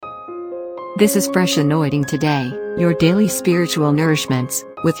This is Fresh Anointing Today, your daily spiritual nourishments,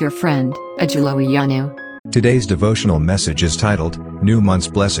 with your friend, Ajulo Iyanu. Today's devotional message is titled, New Month's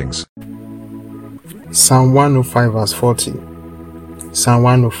Blessings. Psalm 105 verse 40. Psalm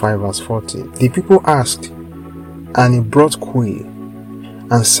 105 verse 40. The people asked, and he brought quail,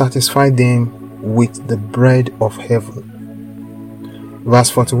 and satisfied them with the bread of heaven. Verse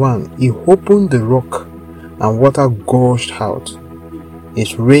 41. He opened the rock, and water gushed out.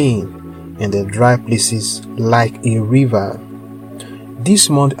 It rained in the dry places like a river. This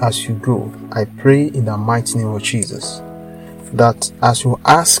month as you go, I pray in the mighty name of Jesus that as you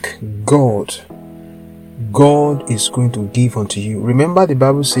ask God, God is going to give unto you. Remember, the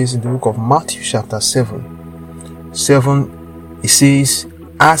Bible says in the book of Matthew chapter 7, it says,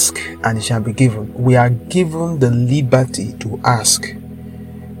 ask and it shall be given. We are given the liberty to ask.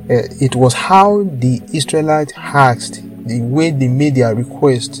 It was how the Israelites asked, the way they made their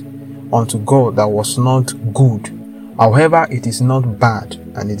request unto God, that was not good. However, it is not bad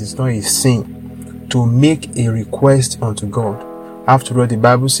and it is not a sin to make a request unto God. After all, the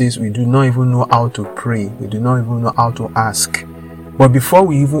Bible says we do not even know how to pray. We do not even know how to ask. But before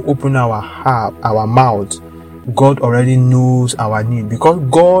we even open our mouth, God already knows our need, because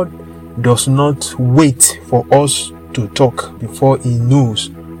God does not wait for us to talk before He knows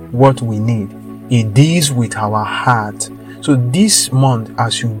what we need. He deals with our heart. So this month,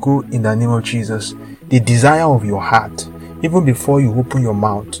 as you go in the name of Jesus, the desire of your heart, even before you open your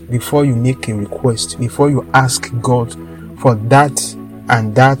mouth, before you make a request, before you ask God for that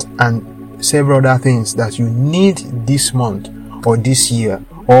and several other things that you need this month or this year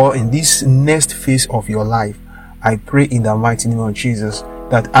or in this next phase of your life, I pray in the mighty name of Jesus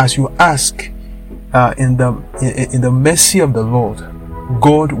that as you ask in the mercy of the Lord,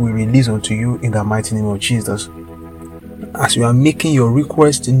 God will release unto you in the mighty name of Jesus. As you are making your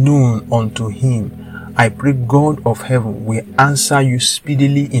request known unto Him, I pray God of heaven will answer you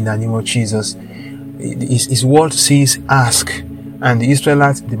speedily in the name of Jesus. His word says ask, and the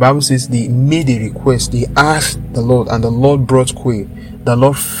Israelites, the Bible says, they made a request. They asked the Lord, and the Lord brought quail. The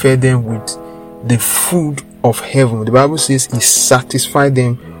Lord fed them with the food of heaven. The Bible says He satisfied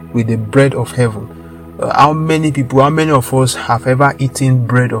them with the bread of heaven. How many of us have ever eaten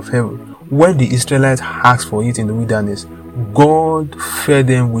bread of heaven? When the Israelites asked for it in the wilderness, God fed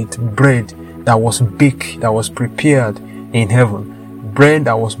them with bread that was baked, that was prepared in heaven. Bread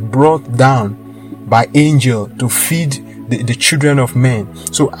that was brought down by angel to feed the children of men.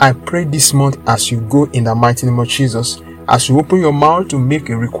 So I pray this month as you go in the mighty name of Jesus, as you open your mouth to make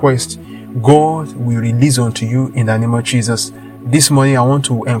a request, God will release unto you in the name of Jesus. This morning I want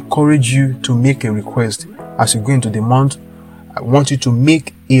to encourage you to make a request. As you go into the month, I want you to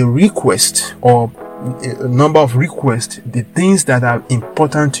make a request or a number of requests, the things that are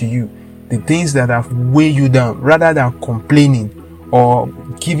important to you, the things that have weighed you down, rather than complaining or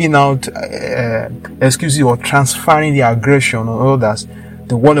giving out excuses or transferring the aggression on others.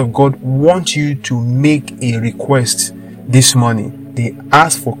 The word of God wants you to make a request this morning. They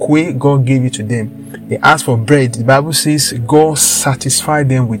asked for quail, God gave it to them. They asked for bread. The Bible says God satisfied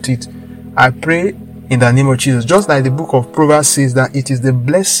them with it. I pray in the name of Jesus, just like the book of Proverbs says that it is the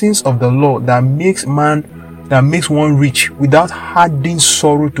blessings of the Lord that makes one rich without adding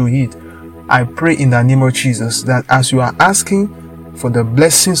sorrow to it. I pray in the name of Jesus that as you are asking for the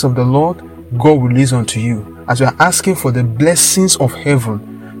blessings of the Lord, God will release unto you. As you are asking for the blessings of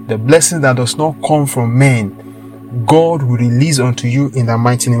heaven, the blessing that does not come from men, God will release unto you in the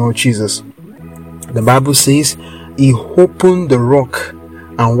mighty name of Jesus. The Bible says He opened the rock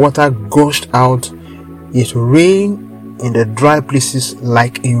and water gushed out. It rained in the dry places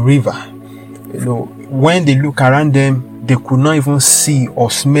like a river. When they look around them, they could not even see or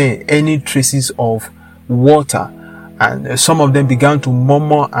smell any traces of water. And some of them began to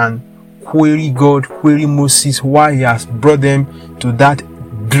murmur and query God, query Moses, why He has brought them to that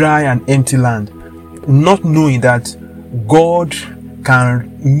dry and empty land, not knowing that God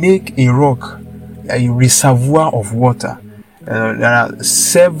can make a rock a reservoir of water. There are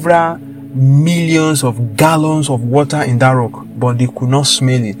several millions of gallons of water in that rock, but they could not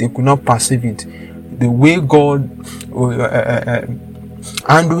smell it, they could not perceive it. The way God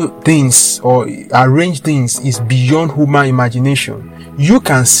handle things or arrange things is beyond human imagination. You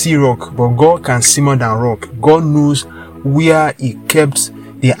can see rock, but God can see more than rock. God knows where He kept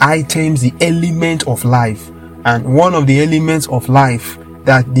the items, the element of life, and one of the elements of life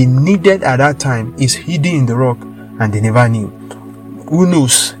that they needed at that time is hidden in the rock, and they never knew. Who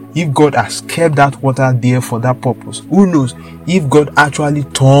knows if God has kept that water there for that purpose? Who knows if God actually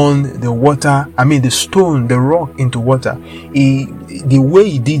turned the stone, the rock into water? The way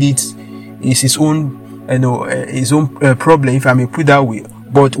He did it is his own, problem, if I may put that way.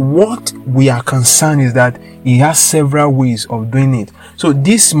 But what we are concerned is that he has several ways of doing it. So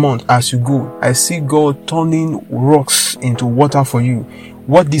this month, as you go, I see God turning rocks into water for you.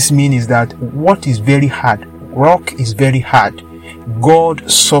 What this means is that what is very hard, rock is very hard, God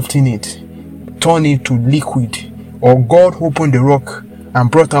soften it, turn it to liquid, or God opened the rock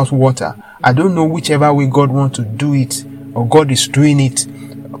and brought out water. I don't know whichever way God wants to do it, or God is doing it,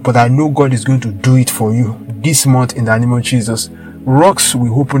 but I know God is going to do it for you this month in the name of Jesus. Rocks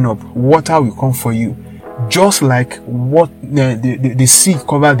will open up, water will come for you, just like what the sea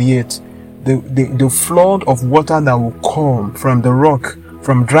covered the earth. The flood of water that will come from the rock,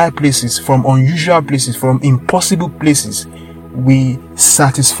 from dry places, from unusual places, from impossible places, will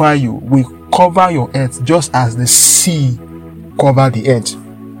satisfy you, will cover your earth just as the sea covered the earth,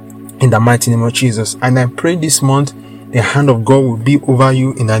 in the mighty name of Jesus. And I pray this month the hand of God will be over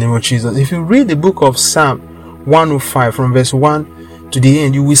you in the name of Jesus. If you read the book of Psalm 105 from verse 1 to the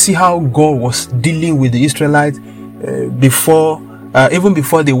end, you will see how God was dealing with the Israelites even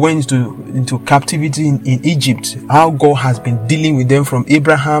before they went into captivity in Egypt. How God has been dealing with them from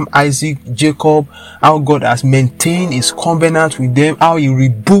Abraham, Isaac, Jacob. How God has maintained his covenant with them. How he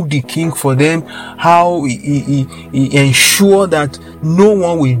rebuked the king for them. How he ensured that no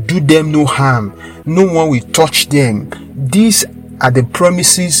one will do them no harm. No one will touch them. These are the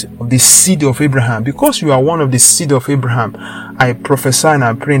promises of the seed of Abraham. Because you are one of the seed of Abraham, I prophesy and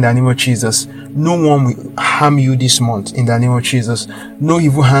I pray in the name of Jesus, no one will harm you this month in the name of Jesus. No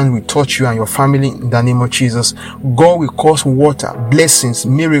evil hand will touch you and your family in the name of Jesus. God will cause water, blessings,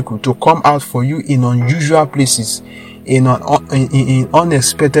 miracle to come out for you in unusual places, in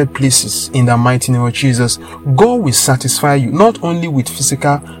unexpected places in the mighty name of Jesus. God will satisfy you not only with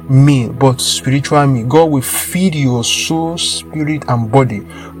physical meal but spiritual meal. God will feed your soul, spirit and body.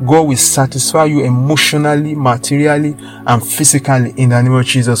 God will satisfy you emotionally, materially and physically in the name of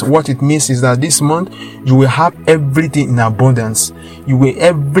Jesus. What it means is that this month you will have everything in abundance.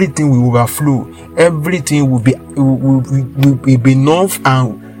 Everything will overflow. Everything will be enough,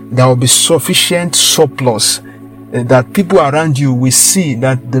 and there will be sufficient surplus, that people around you will see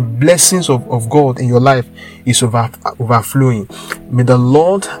that the blessings of God in your life is overflowing. May the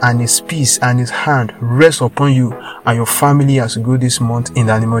Lord and his peace and his hand rest upon you and your family as you go this month in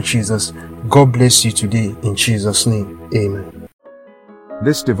the name of Jesus. God bless you today in Jesus' name. Amen.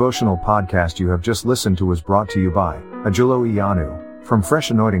 This devotional podcast you have just listened to was brought to you by Ajulo Iyanu from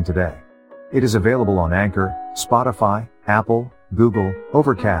Fresh Anointing Today. It is available on Anchor, Spotify, Apple, Google,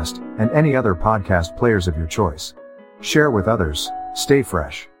 Overcast, and any other podcast players of your choice. Share with others. Stay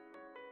fresh.